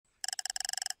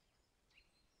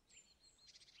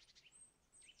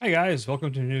Hi guys,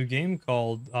 welcome to a new game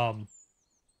called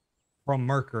From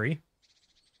Mercury.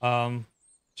 Um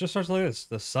just starts like this.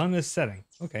 The sun is setting.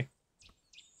 Okay.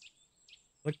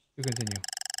 Click to continue.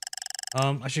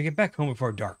 I should get back home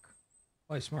before dark.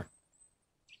 Oh, smart.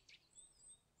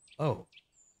 Oh.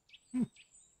 Hmm,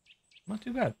 not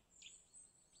too bad.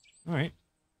 Alright.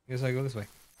 Guess I go this way.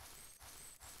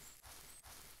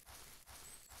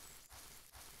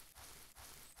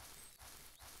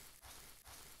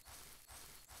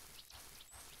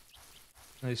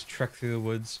 Nice trek through the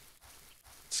woods.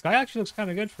 The sky actually looks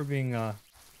kinda good for being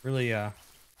really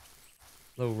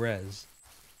low res,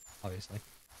 obviously.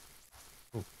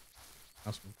 Oh,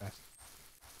 mouse moved fast.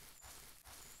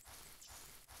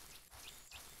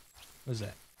 What is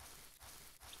that?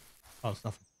 Oh, it's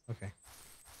nothing. Okay.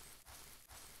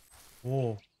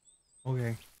 Whoa.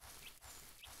 Okay.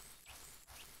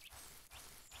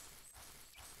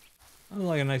 That was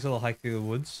like a nice little hike through the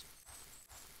woods.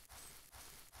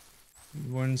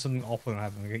 When something awful gonna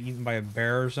happen, like get eaten by a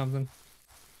bear or something.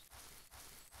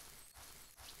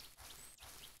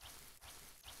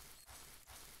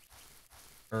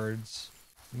 Birds.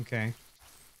 Okay.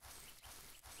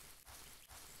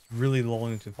 Really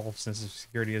lulling into false sense of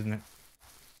security, isn't it?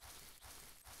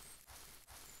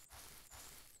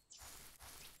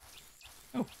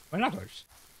 Oh, binoculars.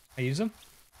 I use them?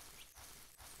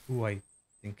 Ooh, I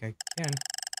think I can.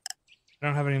 I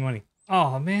don't have any money.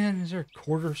 Oh man, is there a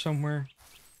quarter somewhere?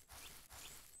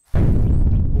 Oh,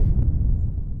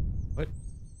 what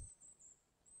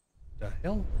the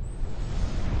hell?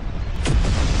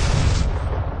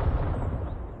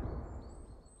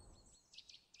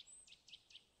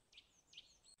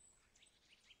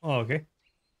 Oh, okay.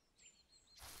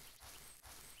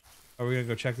 Are we gonna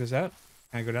go check this out?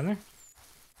 Can I go down there?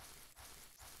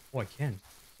 Oh, I can.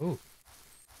 Oh.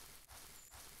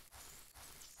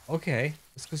 Okay.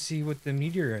 Let's go see what the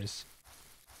meteor is.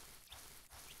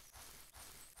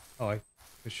 Oh, I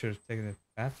should have taken the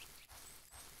path.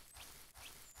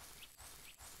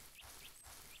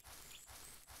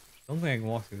 Don't think I can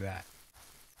walk through that.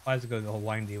 I'll have to go the whole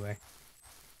windy way.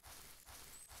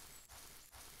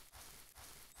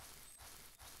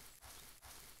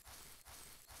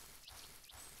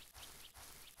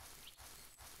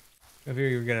 I figure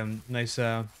you get a nice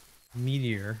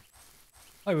meteor.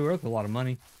 Probably worth a lot of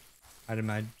money, I'd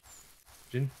imagine.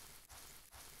 You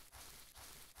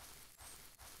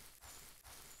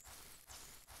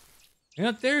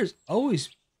know, there's always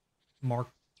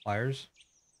Markipliers.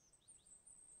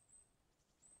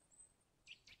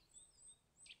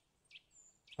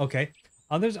 Okay.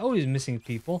 There's always missing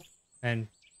people and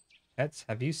pets.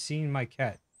 Have you seen my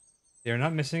cat? They're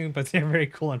not missing, but they're very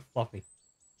cool and fluffy.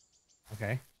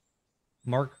 Okay.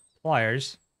 Mark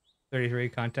Pliers, 33,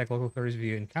 contact local authorities if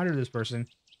you encounter this person.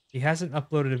 He hasn't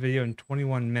uploaded a video in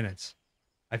 21 minutes.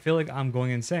 I feel like I'm going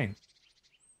insane.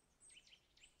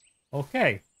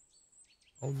 Okay.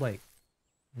 Old Lake.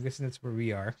 I'm guessing that's where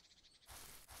we are.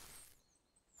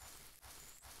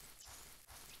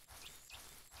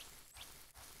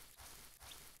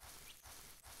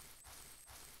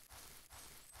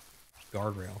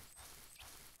 Guardrail.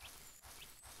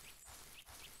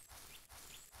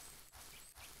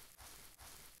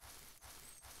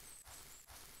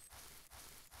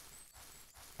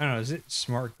 I don't know, is it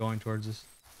smart going towards us?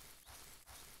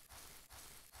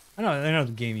 I know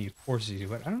the game forces you,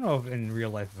 but I don't know if in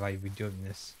real life if I'd be doing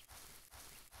this.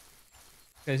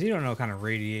 Because you don't know kind of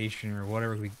radiation or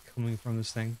whatever could be coming from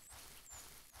this thing.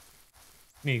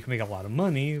 I mean, you can make a lot of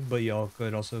money, but y'all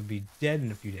could also be dead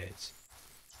in a few days.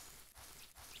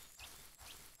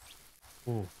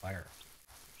 Ooh, fire.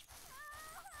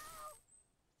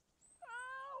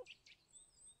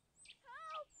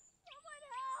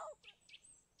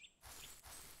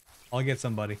 I'll get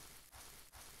somebody.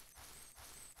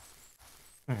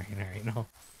 Alright, no.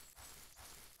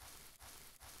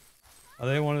 Are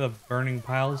they one of the burning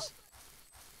piles?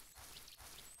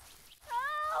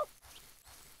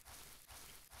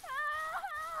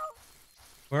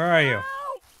 Where are you?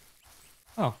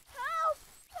 Oh.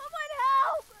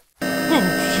 Oh,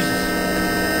 Jesus.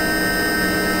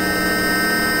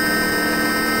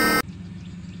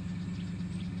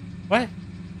 What?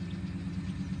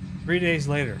 3 days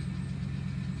later.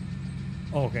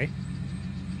 Oh, okay.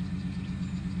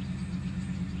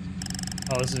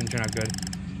 Oh, this didn't turn out good.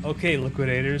 Okay,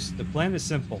 liquidators, the plan is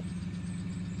simple.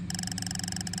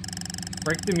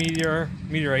 Break the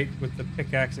meteorite with the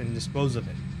pickaxe and dispose of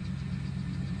it.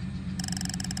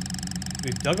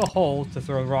 We've dug a hole to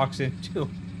throw rocks into.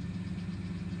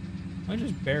 Why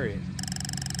just bury it?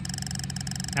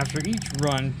 After each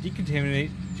run,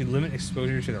 decontaminate to limit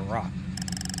exposure to the rock.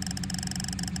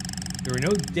 There were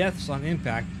no deaths on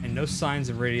impact and no signs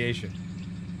of radiation.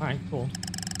 Alright, cool.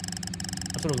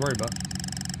 That's what I was worried about.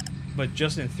 But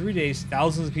just in 3 days,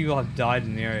 thousands of people have died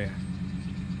in the area.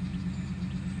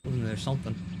 Isn't there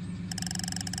something?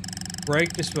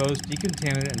 Break, dispose,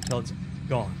 decontaminate it until it's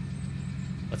gone.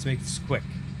 Let's make this quick.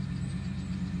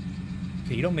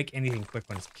 Okay, you don't make anything quick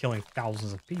when it's killing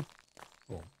thousands of people.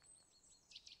 Cool.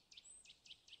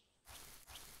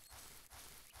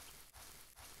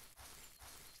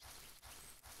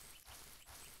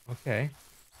 Okay.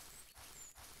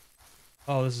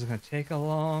 Oh, this is gonna take a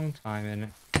long time, isn't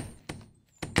it?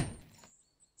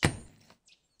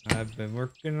 I've been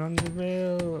working on the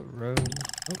railroad.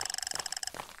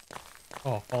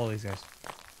 Oh, follow these guys.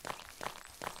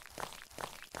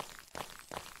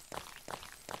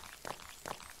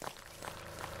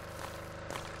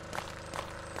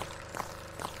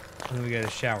 And then we get a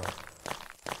shower.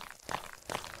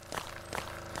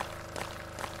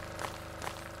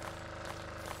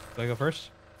 Do I go first?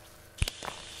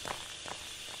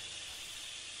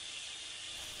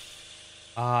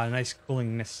 Ah, nice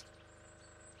cooling mist.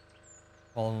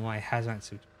 All of my hazmat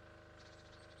suit.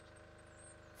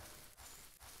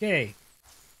 Yay!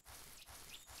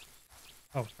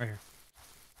 Oh, right here.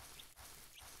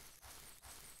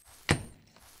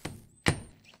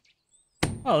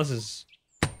 Oh, this is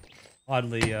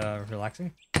oddly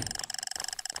relaxing.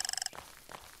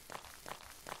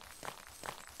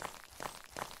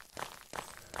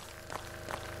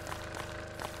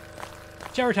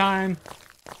 Shower time!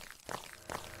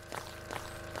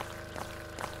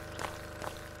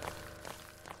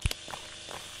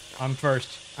 I'm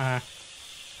first.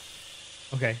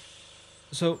 Okay.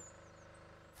 So,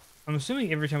 I'm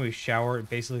assuming every time we shower,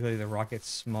 basically the rock gets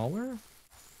smaller?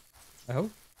 I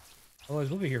hope. Otherwise,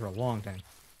 we'll be here for a long time.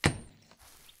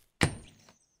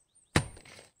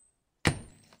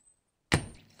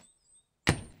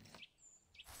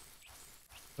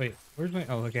 Wait, where's my...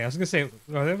 Oh, okay, I was gonna say,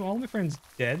 are all my friends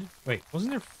dead? Wait,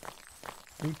 wasn't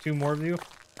there two more of you?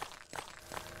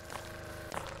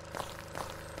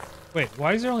 Wait,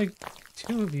 why is there only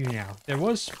 2 of you now? There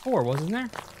was 4, wasn't there?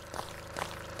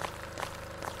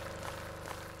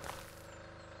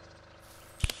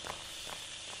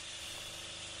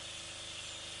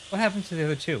 What happened to the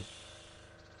other 2?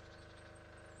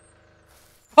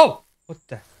 Oh! What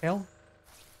the hell?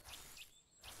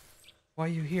 Why are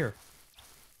you here?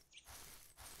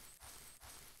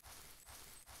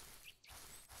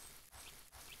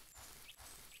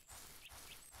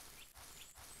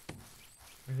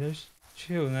 There's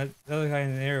 2, and that the other guy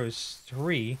in there was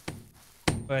 3.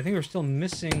 But I think we're still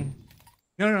missing...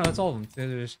 No, that's all of them.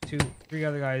 There's 3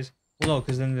 other guys. Well, no,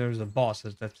 because then there's a boss.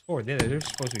 That's 4. There's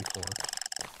supposed to be 4.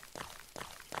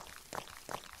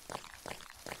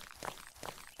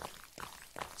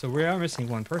 So we are missing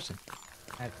 1 person.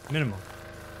 At minimum.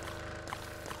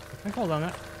 Can I hold on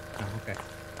that? Oh, okay.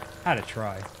 Had to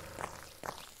try.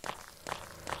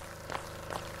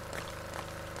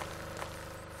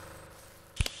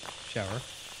 Shower.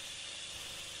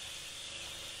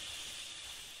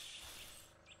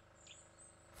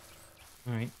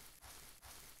 Alright.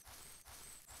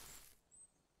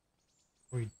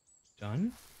 Are we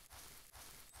done?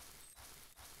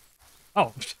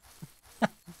 Oh!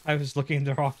 I was looking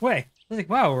the wrong way. I was like,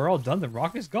 wow, we're all done. The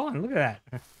rock is gone. Look at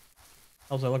that.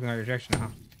 Also, looking in the right direction, huh?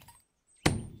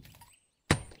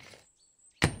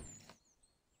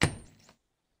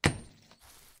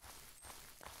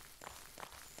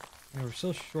 Yeah, we're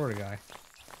still short a guy.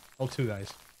 Oh, 2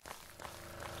 guys.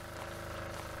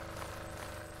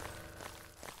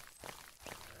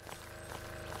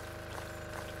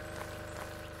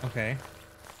 Okay.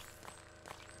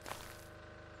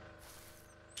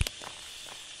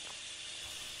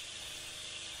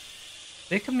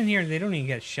 They come in here and they don't even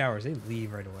get showers. They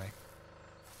leave right away.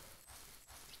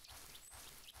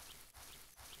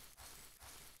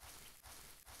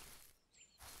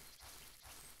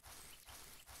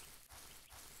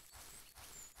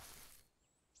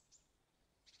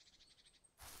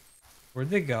 Where'd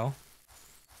they go?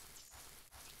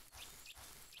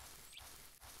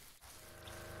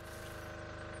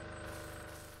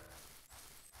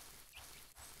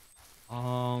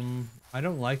 I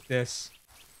don't like this.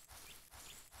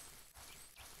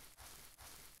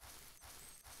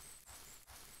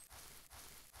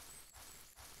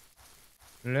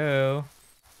 Hello?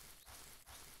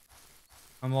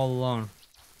 I'm all alone.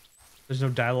 There's no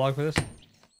dialogue for this?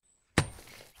 I'd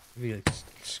be like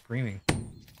screaming.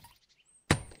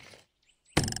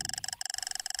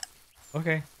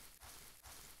 Okay.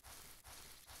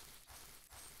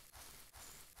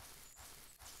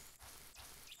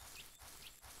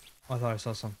 Oh, I thought I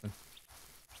saw something.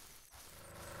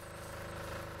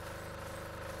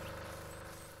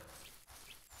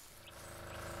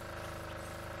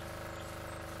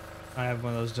 have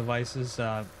one of those devices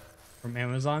from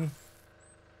Amazon.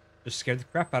 Just scared the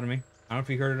crap out of me. I don't know if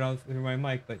you heard it through my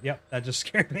mic, but yep, that just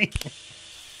scared me.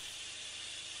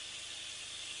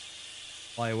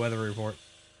 Probably a weather report.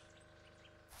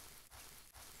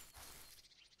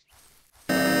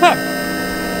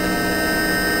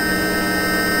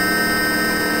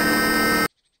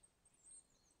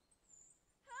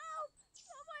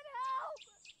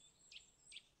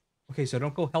 Okay, so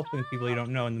don't go helping people you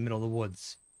don't know in the middle of the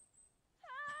woods.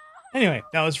 Anyway,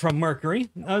 that was from Mercury.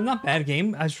 Not bad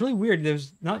game. It's really weird.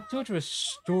 There's not too much of a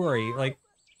story. Like,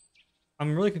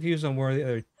 I'm really confused on where the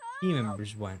other team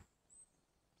members went.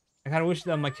 I kind of wish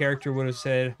that my character would have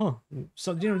said, huh,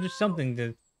 so, you know, just something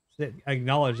to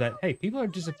acknowledge that, hey, people are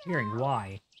disappearing.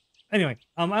 Why? Anyway,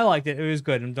 I liked it. It was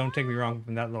good. And don't take me wrong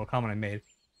from that little comment I made.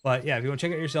 But yeah, if you want to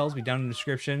check it out yourselves, be down in the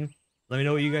description. Let me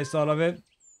know what you guys thought of it.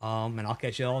 And I'll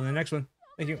catch you all in the next one.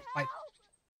 Thank you. Bye.